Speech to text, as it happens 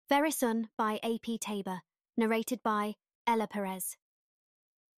VeriSun by A.P. Tabor, narrated by Ella Perez.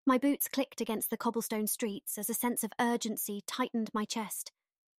 My boots clicked against the cobblestone streets as a sense of urgency tightened my chest.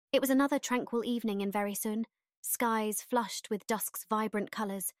 It was another tranquil evening in VeriSun, skies flushed with dusk's vibrant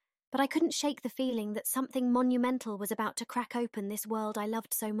colours, but I couldn't shake the feeling that something monumental was about to crack open this world I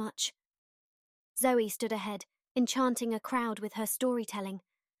loved so much. Zoe stood ahead, enchanting a crowd with her storytelling.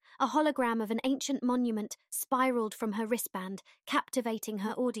 A hologram of an ancient monument spiraled from her wristband, captivating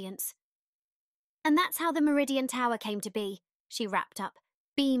her audience. "And that's how the Meridian Tower came to be," she wrapped up,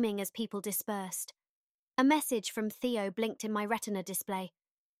 beaming as people dispersed. A message from Theo blinked in my retina display.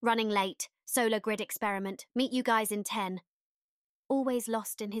 "Running late, solar grid experiment, meet you guys in 10. Always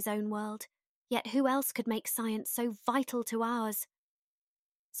lost in his own world, yet who else could make science so vital to ours?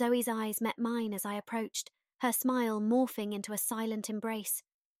 Zoe's eyes met mine as I approached, her smile morphing into a silent embrace.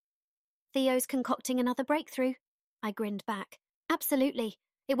 "Theo's concocting another breakthrough," I grinned back. "Absolutely.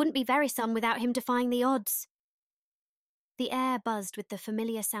 It wouldn't be VeriSun without him defying the odds." The air buzzed with the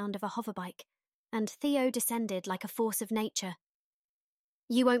familiar sound of a hoverbike, and Theo descended like a force of nature.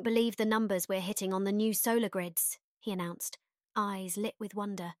 "You won't believe the numbers we're hitting on the new solar grids," he announced, eyes lit with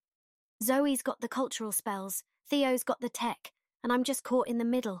wonder. "Zoe's got the cultural spells, Theo's got the tech, and I'm just caught in the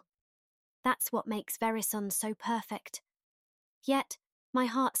middle. That's what makes VeriSun so perfect." Yet, my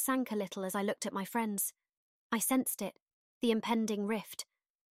heart sank a little as I looked at my friends. I sensed it, the impending rift.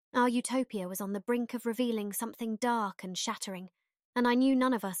 Our utopia was on the brink of revealing something dark and shattering, and I knew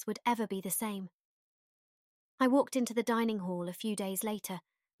none of us would ever be the same. I walked into the dining hall a few days later,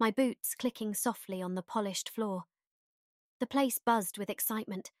 my boots clicking softly on the polished floor. The place buzzed with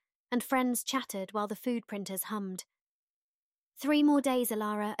excitement, and friends chattered while the food printers hummed. "3 more days,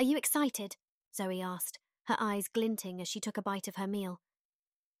 Alara. Are you excited?" Zoe asked, her eyes glinting as she took a bite of her meal.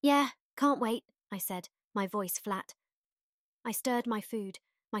 "Yeah, can't wait," I said, my voice flat. I stirred my food,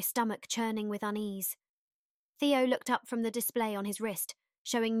 my stomach churning with unease. Theo looked up from the display on his wrist,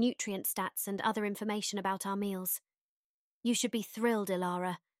 showing nutrient stats and other information about our meals. "You should be thrilled,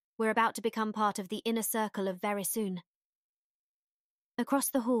 Ilara. We're about to become part of the inner circle of VeriSun." Across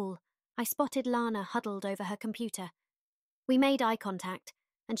the hall, I spotted Lana huddled over her computer. We made eye contact,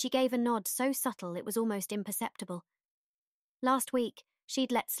 and she gave a nod so subtle it was almost imperceptible. Last week,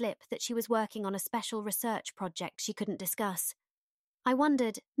 she'd let slip that she was working on a special research project she couldn't discuss. I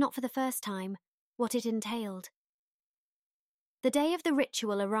wondered, not for the first time, what it entailed. The day of the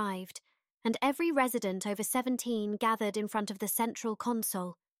ritual arrived, and every resident over 17 gathered in front of the central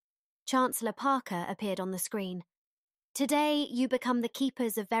console. Chancellor Parker appeared on the screen. "Today, you become the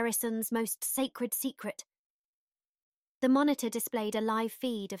keepers of VeriSun's most sacred secret." The monitor displayed a live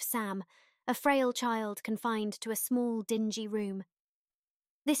feed of Sam, a frail child confined to a small, dingy room.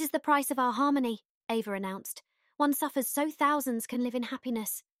 "This is the price of our harmony," Ava announced. "One suffers so thousands can live in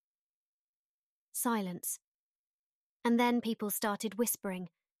happiness." Silence. And then people started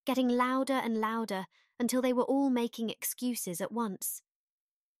whispering, getting louder and louder until they were all making excuses at once.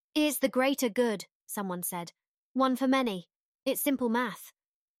 "It's the greater good," someone said. "One for many. It's simple math."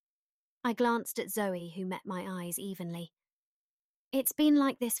 I glanced at Zoe, who met my eyes evenly. "It's been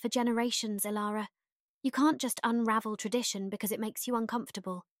like this for generations, Ilara. You can't just unravel tradition because it makes you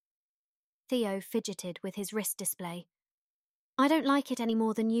uncomfortable." Theo fidgeted with his wrist display. "I don't like it any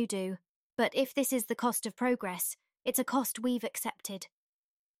more than you do, but if this is the cost of progress, it's a cost we've accepted."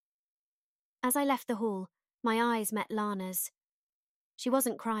 As I left the hall, my eyes met Lana's. She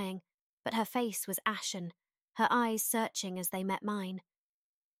wasn't crying, but her face was ashen, her eyes searching as they met mine.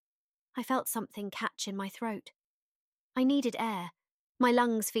 I felt something catch in my throat. I needed air, my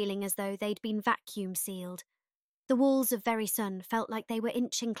lungs feeling as though they'd been vacuum sealed. The walls of VeriSun felt like they were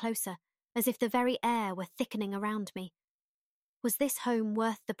inching closer, as if the very air were thickening around me. Was this home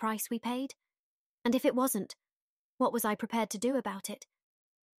worth the price we paid? And if it wasn't, what was I prepared to do about it?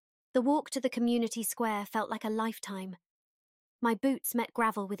 The walk to the community square felt like a lifetime. My boots met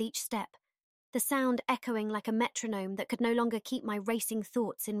gravel with each step, the sound echoing like a metronome that could no longer keep my racing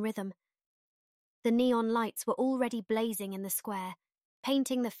thoughts in rhythm. The neon lights were already blazing in the square,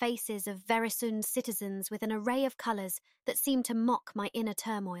 painting the faces of VeriSun's citizens with an array of colours that seemed to mock my inner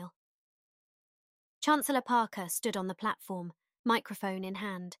turmoil. Chancellor Parker stood on the platform, microphone in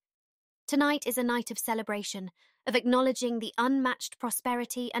hand. "Tonight is a night of celebration, of acknowledging the unmatched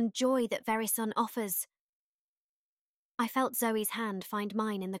prosperity and joy that VeriSun offers." I felt Zoe's hand find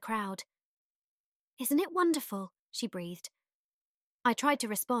mine in the crowd. "Isn't it wonderful?" she breathed. I tried to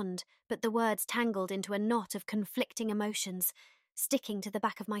respond, but the words tangled into a knot of conflicting emotions, sticking to the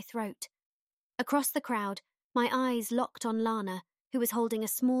back of my throat. Across the crowd, my eyes locked on Lana, who was holding a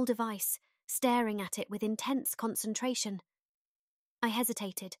small device, staring at it with intense concentration. I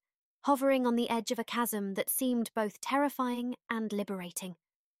hesitated, hovering on the edge of a chasm that seemed both terrifying and liberating.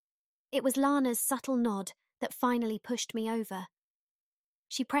 It was Lana's subtle nod that finally pushed me over.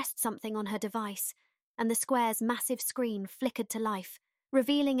 She pressed something on her device, and the square's massive screen flickered to life,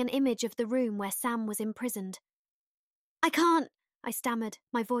 revealing an image of the room where Sam was imprisoned. "I can't," I stammered,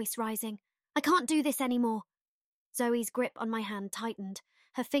 my voice rising. "I can't do this anymore." Zoe's grip on my hand tightened,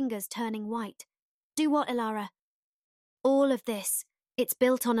 her fingers turning white. "Do what, Ilara?" "All of this. It's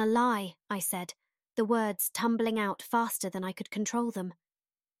built on a lie," I said, the words tumbling out faster than I could control them.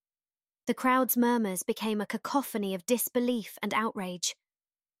 The crowd's murmurs became a cacophony of disbelief and outrage.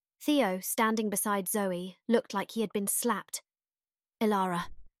 Theo, standing beside Zoe, looked like he had been slapped. "Ilara,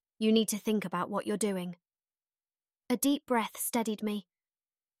 you need to think about what you're doing." A deep breath steadied me.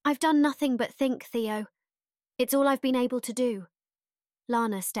 "I've done nothing but think, Theo. It's all I've been able to do."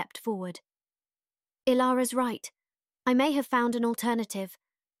 Lana stepped forward. "Ilara's right. I may have found an alternative.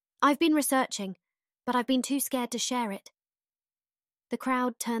 I've been researching, but I've been too scared to share it." The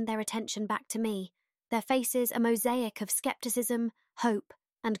crowd turned their attention back to me, their faces a mosaic of skepticism, hope,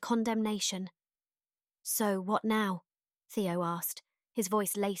 and condemnation. "So, what now?" Theo asked, his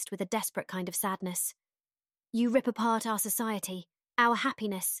voice laced with a desperate kind of sadness. "You rip apart our society, our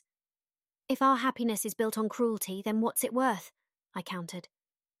happiness." "If our happiness is built on cruelty, then what's it worth?" I countered.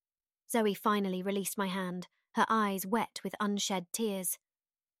 Zoe finally released my hand, her eyes wet with unshed tears.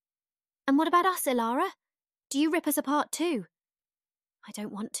 "And what about us, Ilara? Do you rip us apart too?" "I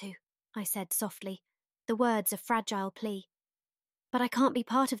don't want to," I said softly, the words a fragile plea. "But I can't be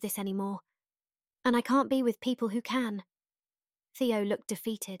part of this anymore. And I can't be with people who can." Theo looked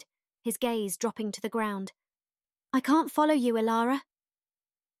defeated, his gaze dropping to the ground. "I can't follow you, Ilara."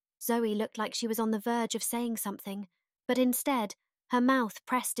 Zoe looked like she was on the verge of saying something, but instead, her mouth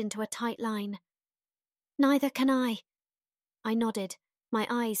pressed into a tight line. "Neither can I." I nodded, my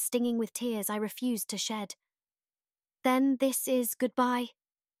eyes stinging with tears I refused to shed. "Then this is goodbye."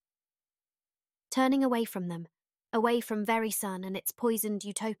 Turning away from them, away from VeriSun and its poisoned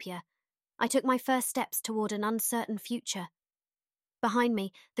utopia, I took my first steps toward an uncertain future. Behind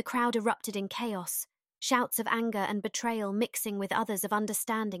me, the crowd erupted in chaos, shouts of anger and betrayal mixing with others of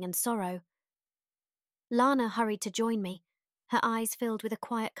understanding and sorrow. Lana hurried to join me, her eyes filled with a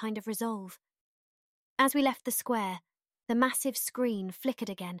quiet kind of resolve. As we left the square, the massive screen flickered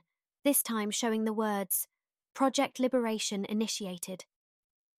again, this time showing the words, "Project Liberation Initiated."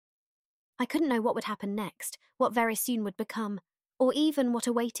 I couldn't know what would happen next, what VeriSun would become, or even what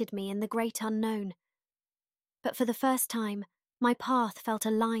awaited me in the great unknown. But for the first time, my path felt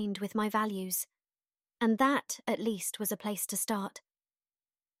aligned with my values, and that, at least, was a place to start.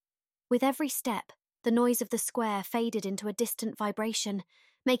 With every step, the noise of the square faded into a distant vibration,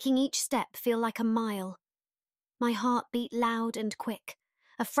 making each step feel like a mile. My heart beat loud and quick,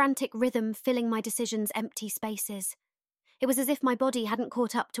 a frantic rhythm filling my decisions' empty spaces. It was as if my body hadn't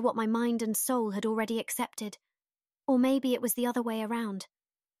caught up to what my mind and soul had already accepted. Or maybe it was the other way around.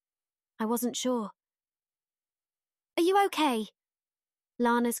 I wasn't sure. "Are you okay?"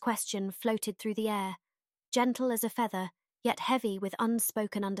 Lana's question floated through the air, gentle as a feather, yet heavy with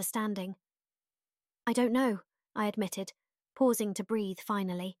unspoken understanding. "I don't know," I admitted, pausing to breathe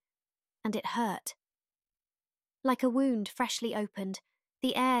finally. And it hurt. Like a wound freshly opened,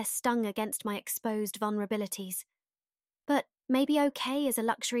 the air stung against my exposed vulnerabilities. But maybe okay is a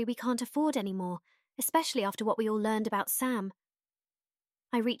luxury we can't afford anymore, especially after what we all learned about Sam.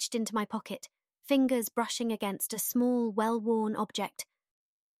 I reached into my pocket, fingers brushing against a small, well-worn object.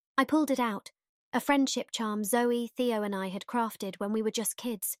 I pulled it out, a friendship charm Zoe, Theo, and I had crafted when we were just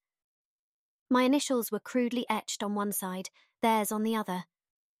kids. My initials were crudely etched on one side, theirs on the other.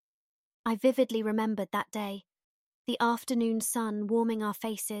 I vividly remembered that day, the afternoon sun warming our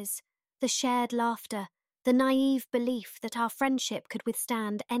faces, the shared laughter, the naive belief that our friendship could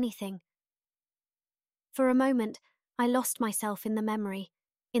withstand anything. For a moment, I lost myself in the memory,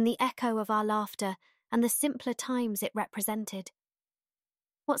 in the echo of our laughter and the simpler times it represented.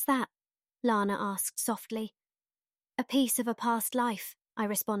 "What's that?" Lana asked softly. "A piece of a past life," I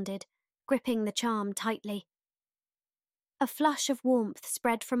responded, gripping the charm tightly. A flush of warmth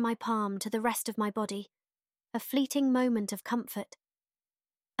spread from my palm to the rest of my body, a fleeting moment of comfort.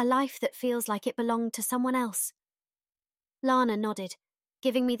 A life that feels like it belonged to someone else. Lana nodded,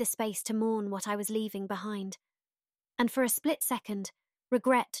 giving me the space to mourn what I was leaving behind. And for a split second,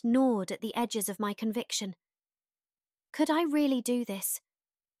 regret gnawed at the edges of my conviction. Could I really do this?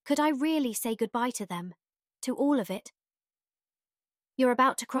 Could I really say goodbye to them? To all of it? "You're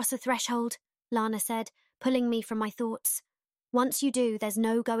about to cross a threshold," Lana said, pulling me from my thoughts. "Once you do, there's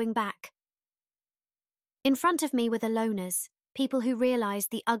no going back." In front of me were the loners, People who realized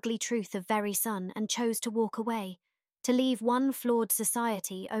the ugly truth of VeriSun and chose to walk away, to leave one flawed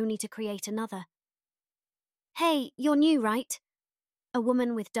society only to create another. "Hey, you're new, right?" A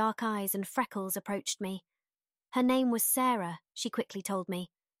woman with dark eyes and freckles approached me. Her name was Sarah, she quickly told me.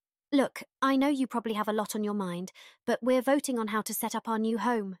 "Look, I know you probably have a lot on your mind, but we're voting on how to set up our new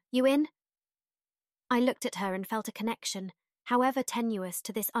home. You in?" I looked at her and felt a connection, however tenuous,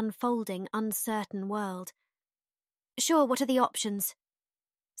 to this unfolding, uncertain world. "Sure, what are the options?"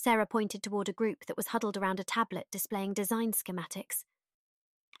 Sarah pointed toward a group that was huddled around a tablet displaying design schematics.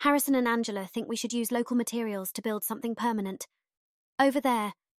 "Harrison and Angela think we should use local materials to build something permanent. Over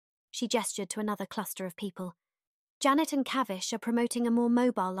there," she gestured to another cluster of people, "Janet and Cavish are promoting a more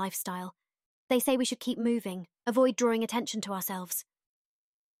mobile lifestyle. They say we should keep moving, avoid drawing attention to ourselves."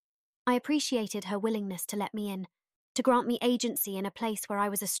 I appreciated her willingness to let me in, to grant me agency in a place where I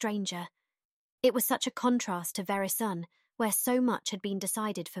was a stranger. It was such a contrast to VeriSun, where so much had been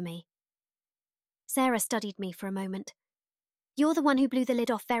decided for me. Sarah studied me for a moment. "You're the one who blew the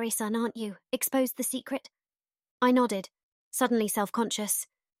lid off VeriSun, aren't you? Exposed the secret?" I nodded, suddenly self-conscious.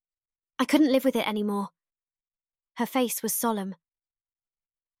 I couldn't live with it anymore. Her face was solemn.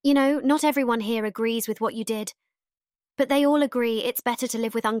 "You know, not everyone here agrees with what you did, but they all agree it's better to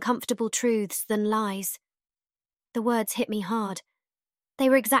live with uncomfortable truths than lies." The words hit me hard. They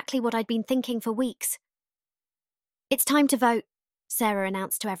were exactly what I'd been thinking for weeks. "It's time to vote," Sarah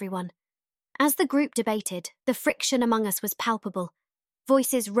announced to everyone. As the group debated, the friction among us was palpable.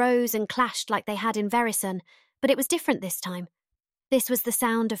 Voices rose and clashed like they had in VeriSun, but it was different this time. This was the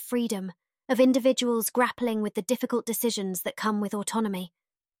sound of freedom, of individuals grappling with the difficult decisions that come with autonomy.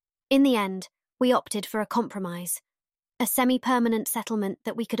 In the end, we opted for a compromise, a semi-permanent settlement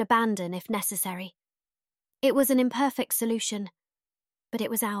that we could abandon if necessary. It was an imperfect solution, but it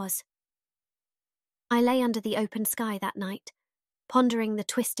was ours. I lay under the open sky that night, pondering the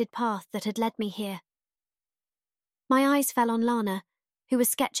twisted path that had led me here. My eyes fell on Lana, who was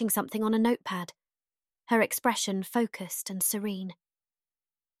sketching something on a notepad, her expression focused and serene.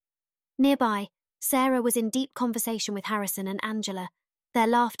 Nearby, Sarah was in deep conversation with Harrison and Angela, their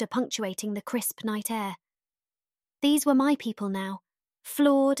laughter punctuating the crisp night air. These were my people now,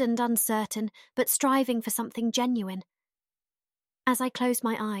 flawed and uncertain, but striving for something genuine. As I closed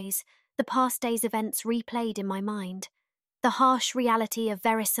my eyes, the past day's events replayed in my mind. The harsh reality of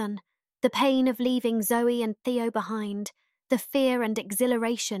VeriSun, the pain of leaving Zoe and Theo behind, the fear and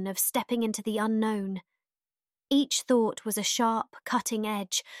exhilaration of stepping into the unknown. Each thought was a sharp, cutting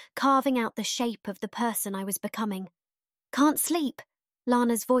edge, carving out the shape of the person I was becoming. "Can't sleep,"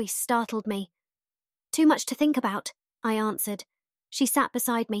 Lana's voice startled me. "Too much to think about," I answered. She sat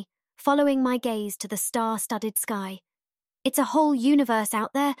beside me, following my gaze to the star-studded sky. "It's a whole universe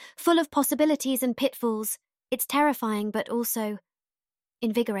out there, full of possibilities and pitfalls. It's terrifying, but also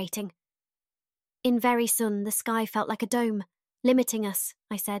invigorating." "In VeriSun, the sky felt like a dome, limiting us,"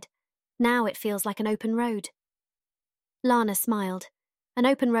 I said. "Now it feels like an open road." Lana smiled. "An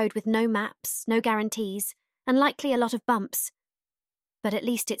open road with no maps, no guarantees, and likely a lot of bumps. But at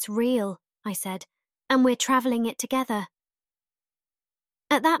least it's real," I said, "and we're travelling it together."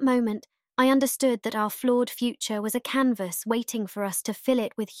 At that moment, I understood that our flawed future was a canvas waiting for us to fill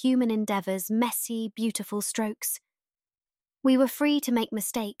it with human endeavour's messy, beautiful strokes. We were free to make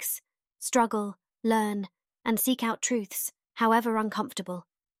mistakes, struggle, learn, and seek out truths, however uncomfortable.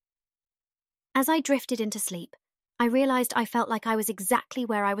 As I drifted into sleep, I realised I felt like I was exactly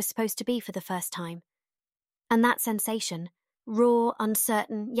where I was supposed to be for the first time. And that sensation, raw,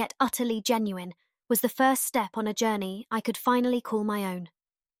 uncertain, yet utterly genuine, was the first step on a journey I could finally call my own.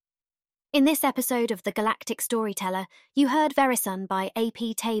 In this episode of The Galactic Storyteller, you heard VeriSun by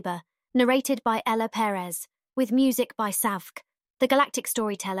A.P. Tabor, narrated by Ella Perez, with music by Savk. The Galactic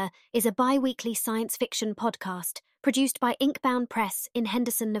Storyteller is a bi-weekly science fiction podcast produced by Inkbound Press in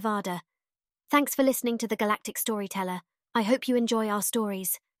Henderson, Nevada. Thanks for listening to The Galactic Storyteller. I hope you enjoy our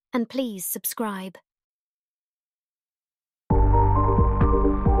stories, and please subscribe.